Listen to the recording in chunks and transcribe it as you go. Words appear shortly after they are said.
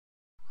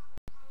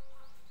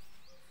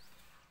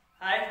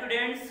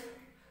students,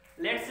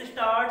 let's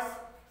start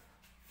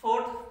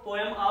fourth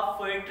poem of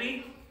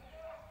poetry,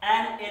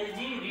 an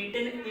elegy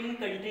written in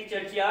country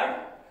churchyard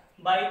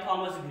by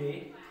Thomas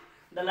Gray.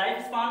 The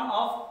lifespan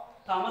of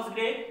Thomas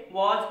Gray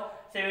was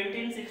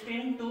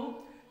 1716 to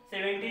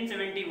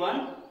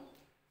 1771.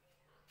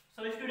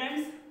 So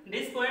students,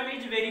 this poem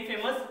is very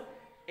famous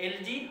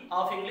elegy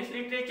of English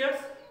literature.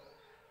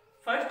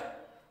 First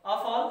of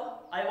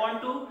all, I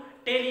want to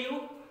tell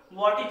you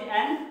what is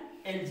an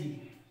elegy.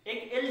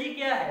 एक elegy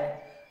क्या है?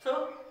 So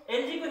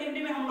elegy को हिंदी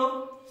में हम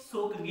लोग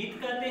शोक गीत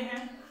कहते हैं।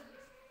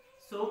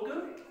 शोक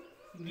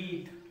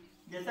गीत,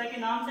 जैसा कि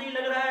नाम से ही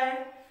लग रहा है,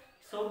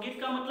 शोक गीत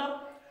का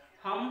मतलब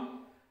हम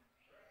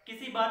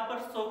किसी बात पर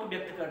शोक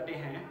व्यक्त करते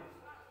हैं।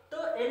 तो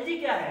elegy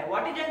क्या है?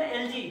 What is an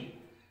elegy?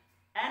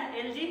 An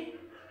elegy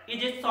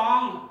is a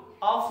song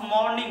of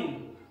mourning.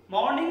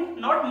 Mourning,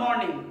 not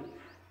mourning.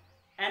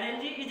 An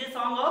elegy is a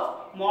song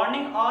of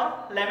mourning or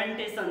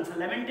lamentations.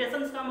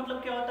 Lamentations का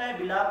मतलब क्या होता है?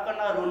 विलाप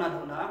करना, रोना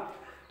धोना।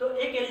 तो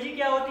एक elegy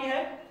क्या होती है?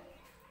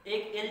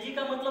 एक elegy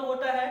का मतलब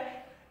होता है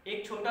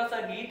एक छोटा सा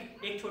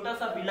गीत, एक छोटा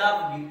सा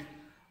विलाप गीत।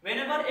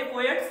 Whenever a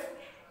poet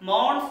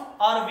mourns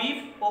or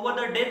weeps over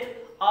the death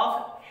of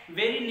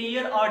very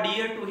near or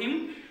dear to him,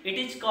 it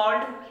is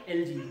called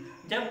elegy.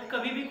 जब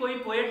कभी भी कोई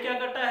पोएट क्या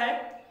करता है,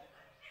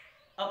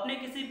 अपने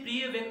किसी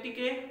प्रिय व्यक्ति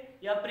के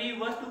या प्रिय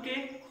वस्तु के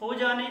खो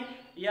जाने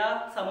या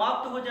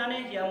समाप्त हो जाने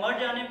या मर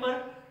जाने पर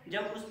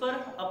जब उस पर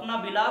अपना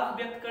विलाप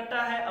व्यक्त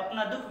करता है,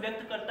 अपना दुख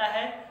व्यक्त करता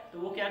है, तो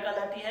वो क्या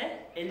कहलाती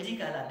है? एलजी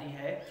कहलाती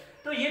है।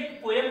 तो ये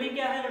पोएम भी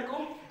क्या है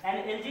लड़कों? N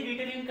LG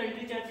written in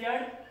country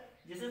churchyard,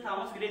 जिसे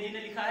थॉमस ग्रे जी ने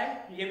लिखा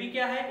है। ये भी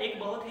क्या है? एक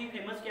बहुत ही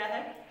फेमस क्या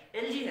है?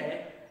 एलजी है।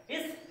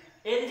 इस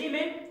एलजी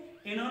में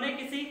इन्होंने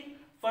किसी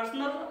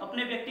पर्सनल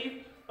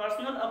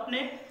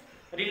अपने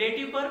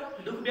रिलेटिव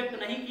पर दुख व्यक्त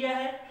नहीं किया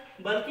है,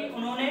 बल्कि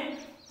उन्होंने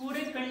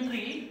पूरे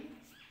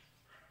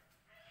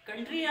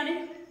कंट्री यानी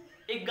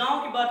एक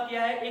गांव की बात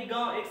किया है। एक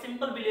गांव, एक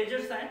सिंपल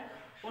विलेजर्स हैं,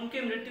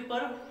 उनके मृत्यु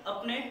पर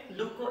अपने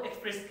दुख को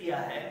एक्सप्रेस किया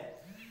है।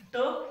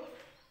 तो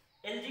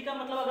एलजी का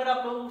मतलब अगर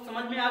आप लोग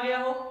समझ में आ गया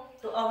हो,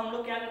 तो अब हम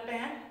लोग क्या करते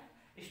हैं?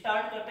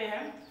 स्टार्ट करते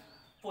हैं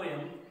पोएम।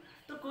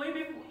 तो कोई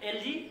भी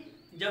एलजी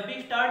जब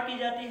भी स्टार्ट की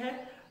जाती है,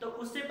 तो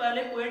उससे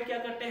पहले पोएट क्या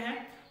करते हैं?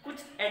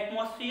 कुछ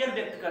एटमॉस्फियर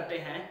व्यक्त करते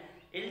हैं।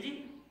 एलजी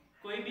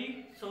कोई भी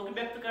शोक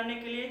व्यक्त करने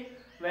के लिए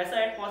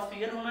वैसा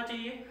एटमॉस्फियर होना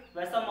चाहिए,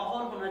 वैसा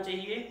माहौल होना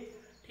चाहिए,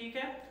 ठीक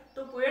है।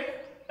 तो पोएट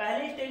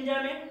पहले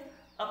स्टेंजा में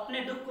अपने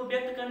दुख को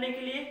व्यक्त करने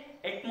के लिए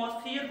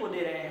एटमॉस्फियर को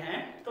दे रहे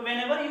हैं। तो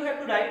whenever you have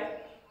to right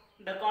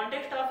the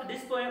context of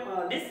this poem,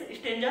 this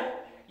stanza,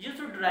 you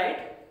should write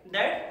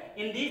that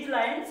in these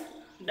lines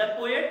the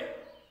poet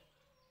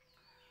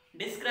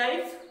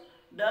describes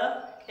the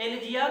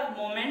elegiac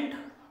moment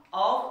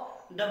of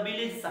the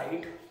village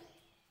side.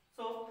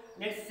 So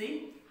let's see.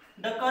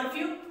 The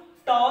curfew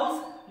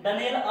tolls the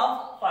knell of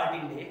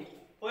parting day.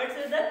 Poet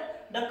says that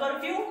the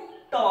curfew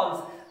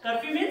tolls.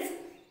 Curfew means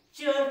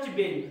church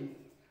bell.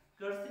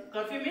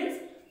 Curfew means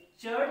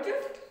church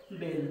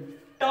bell.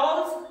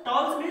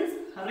 Tolls means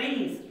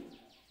rings.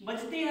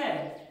 बजती है।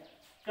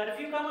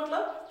 Curfew का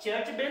मतलब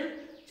church bell,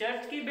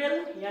 church की bell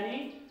यानी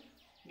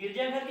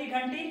गिरजाघर की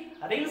घंटी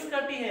rings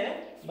करती है,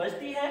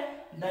 बजती है।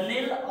 द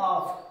नेल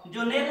ऑफ,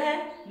 जो नेल है,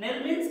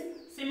 नेल मीन्स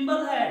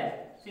सिंबल है।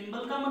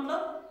 सिंबल का मतलब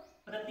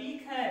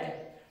प्रतीक है,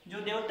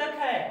 जो द्योतक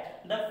है।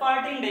 The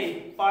parting day,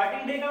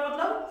 parting day का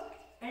मतलब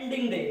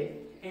एंडिंग डे,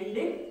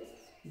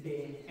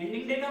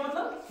 एंडिंग डे का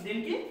मतलब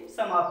दिन की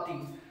समाप्ति।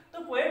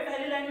 तो पोएट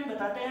पहली लाइन में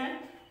बताते हैं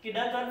कि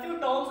the curfew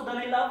tolls the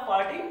nail of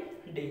parting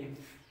day.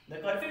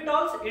 The curfew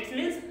tolls, it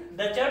means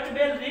the church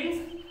bell rings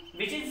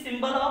which is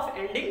symbol of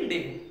ending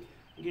day.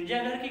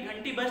 गिरजाघर की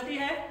घंटी बजती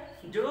है,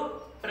 जो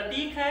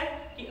प्रतीक है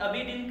कि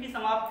अभी दिन की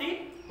समाप्ति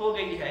हो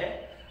गई है।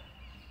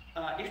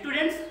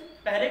 स्टूडेंट्स,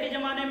 पहले के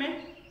ज़माने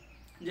में,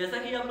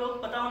 जैसा कि आप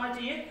लोग पता होना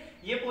चाहिए,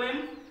 ये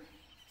पोएम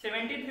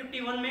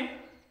 1751 में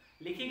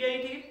लिखी गई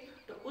थी।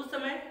 तो उस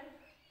समय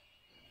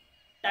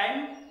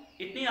टाइम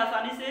इतनी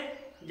आसानी से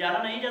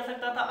जाना नहीं जा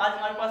सकता था। आज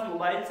हमारे पास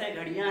मोबाइल्स हैं,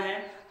 घड़ियां हैं,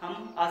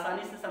 हम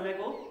आसानी से समय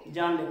को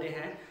जान लेते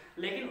हैं।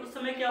 लेकिन उस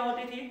समय क्या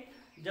होती थी?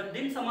 जब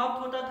दिन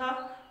समाप्त होता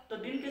था, तो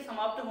दिन के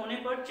समाप्त होने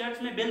पर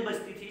चर्च में बेल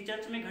बजती थी,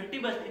 चर्च में घंटी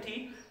बजती थी।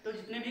 तो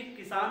जितने भी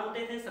किसान होते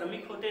थे,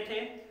 श्रमिक होते थे,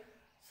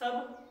 सब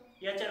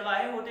या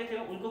चरवाहे होते थे,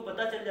 उनको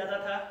पता चल जाता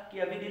था कि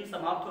अभी दिन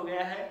समाप्त हो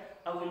गया है,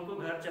 अब हमको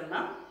घर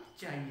चलना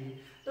चाहिए।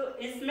 तो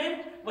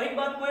इसमें वही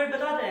बात पोएट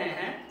बता रहे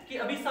हैं कि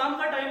अभी शाम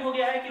का टाइम हो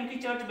गया है, क्योंकि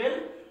चर्च बेल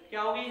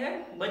क्या हो गई है?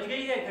 बज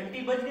गई है,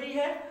 घंटी बज गई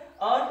है।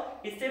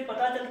 और इससे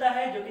पता चलता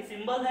है, जो कि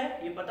सिंबल है,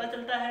 ये पता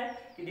चलता है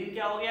कि दिन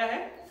क्या हो गया है?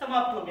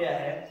 समाप्त हो गया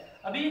है।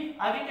 अभी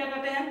आगे क्या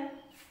कहते हैं?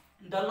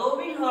 द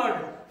लोविंग हर्ड,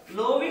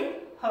 लोविंग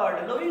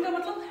हर्ड, लोविंग का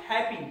मतलब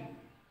हैप्पी,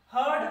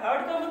 हर्ड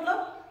का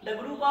मतलब the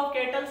group of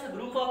kettles,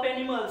 group of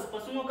animals,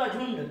 पशुओं का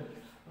झुंड।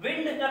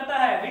 विंड करता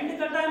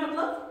है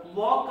मतलब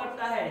वॉक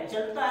करता है,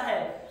 चलता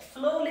है।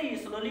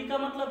 स्लोली का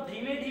मतलब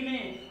धीमे धीमे।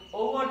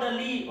 ओवर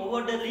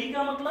द ली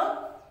का मतलब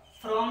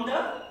फ्रॉम द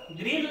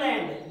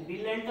ग्रीनलैंड,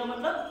 ग्रीनलैंड का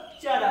मतलब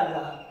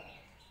चारागाह,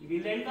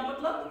 ग्रीनलैंड का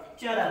मतलब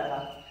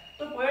चारागाह।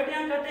 तो पोएट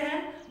यहाँ कहते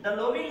हैं द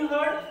लोविंग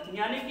हर्ड,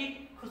 यानी कि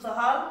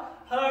खुशहाल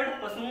हर्ड,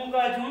 पशुओं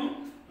का झुंड,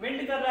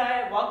 विंड कर रहा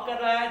है, वॉक कर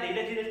रहा है,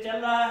 धीरे धीरे चल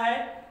रहा है,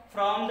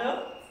 फ्रॉम द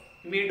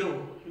मीडो,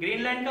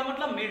 ग्रीनलैंड का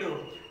मतलब मीडो,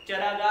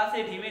 चरागाह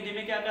से धीमे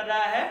धीमे क्या कर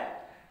रहा है,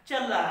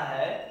 चल रहा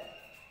है।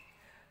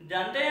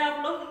 जानते हैं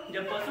आप लोग,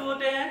 जब पशु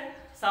होते हैं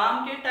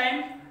शाम के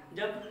टाइम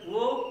जब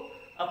वो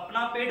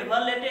अपना पेट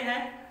भर लेते हैं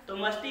तो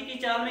मस्ती की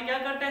चाल में क्या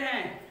करते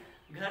हैं,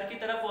 घर की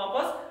तरफ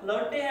वापस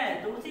लौटते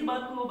हैं। तो उसी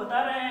बात को वो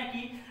बता रहे हैं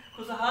कि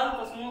खुशहाल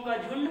पशुओं का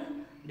झुंड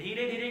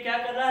धीरे धीरे क्या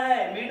कर रहा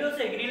है, मीडो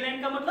से,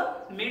 ग्रीनलैंड का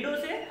मतलब मीडो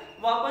से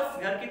वापस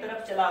घर की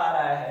तरफ चला आ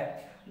रहा है।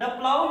 द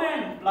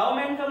प्लाउमैन,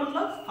 प्लाउमैन का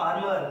मतलब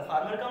फार्मर,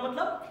 फार्मर का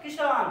मतलब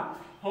किसान।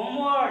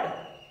 Homeward,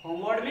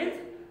 homeward means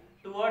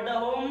toward the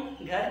home,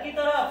 घर की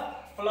तरफ।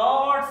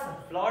 प्लॉट्स,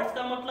 प्लॉट्स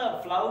का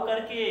मतलब फ्लाउ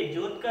करके,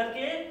 जोत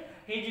करके।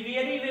 हिज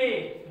वियरी वे,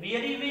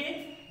 वियरी वे,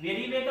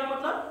 वियरी वे का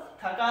मतलब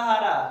थका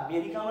हारा,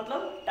 वियरी का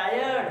मतलब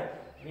टायर्ड,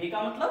 वे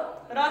का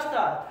मतलब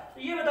रास्ता।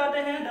 तो ये बताते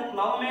हैं द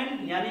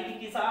प्लाउमैन यानी कि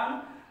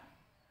किसान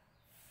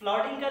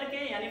प्लॉटिंग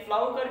करके यानी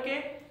फ्लाउ करके,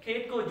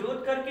 खेत को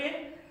जोत करके,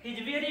 हिज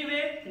वेरी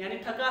वे यानी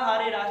थका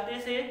हारे रास्ते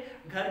से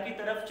घर की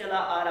तरफ चला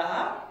आ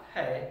रहा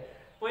है।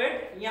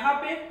 पोएट, यहाँ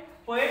पे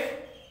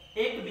पोएट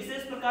एक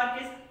विशेष प्रकार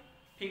के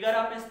फिगर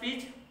ऑफ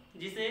स्पीच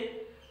जिसे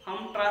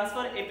हम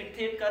ट्रांसफर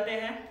एपिथेट कहते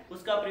हैं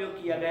उसका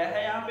प्रयोग किया गया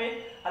है यहाँ पे।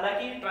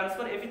 हालांकि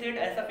ट्रांसफर एपिथेट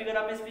ऐसा फिगर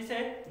ऑफ स्पीच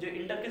है जो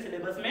इंटर के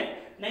सिलेबस में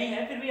नहीं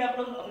है, फिर भी आप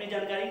लोग अपनी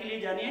जानकारी के लिए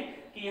जानिए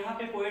कि यहाँ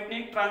पे पोएट ने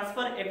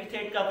ट्रांसफर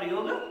एपिथेट का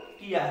प्रयोग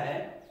किया है।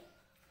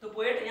 तो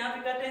पोएट यहाँ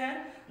पे कहते हैं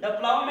the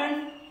Ploughman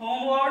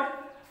homeward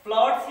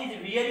plots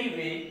his weary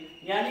वे,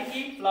 यानी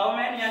कि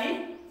प्लाउमैन यानी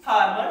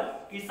फार्मर,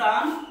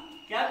 किसान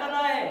क्या कर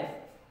रहा है,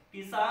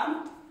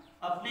 किसान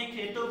अपने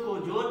खेतों को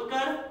जोत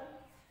कर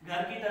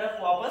घर की तरफ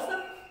वापस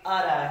आ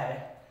रहा है।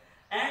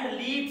 एंड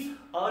लीव्स,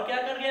 और क्या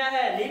कर गया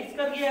है, लीव्स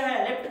कर गया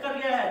है, लेफ्ट कर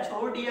गया है,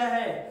 छोड़ दिया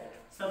है,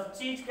 सब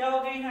चीज क्या हो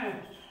गई है,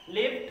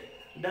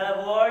 लेफ्ट द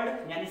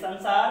वर्ल्ड यानी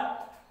संसार,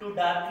 टू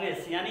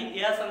डार्कनेस यानी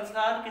यह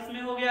संसार किस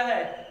में हो गया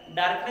है,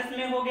 डार्कनेस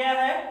में हो गया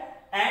है।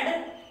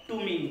 एंड टू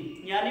मी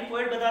यानी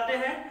पोएट बताते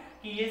हैं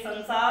कि ये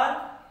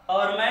संसार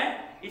और मैं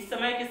इस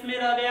समय किस में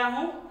रह गया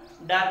हूँ,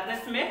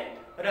 डार्कनेस में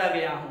रह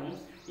गया हूँ।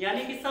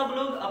 यानी कि सब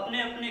लोग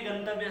अपने अपने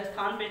गंतव्य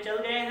स्थान पे चल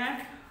गए हैं,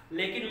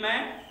 लेकिन मैं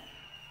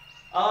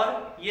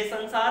और ये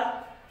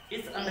संसार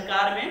इस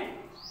अंधकार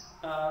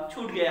में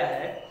छूट गया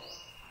है।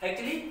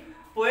 एक्चुअली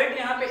पोएट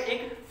यहाँ पे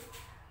एक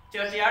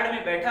चर्चयार्ड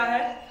में बैठा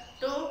है,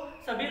 तो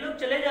सभी लोग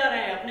चले जा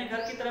रहे हैं, अपने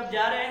घर की तरफ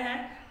जा रहे हैं,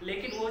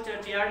 लेकिन वो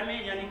चर्चयार्ड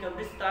में यानी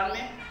कब्रिस्तान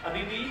में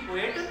अभी भी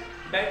पोएट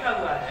बैठा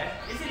हुआ है।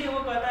 इसीलिए वो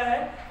कहता है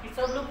कि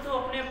सब लोग तो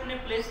अपने अपने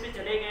प्लेस पे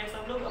चले गए,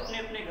 सब लोग अपने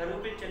अपने घरों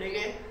पे चले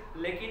गए,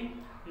 लेकिन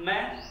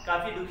मैं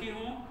काफ़ी दुखी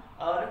हूँ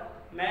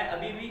और मैं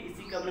अभी भी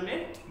इसी कब्र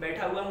में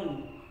बैठा हुआ हूँ।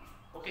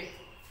 ओके।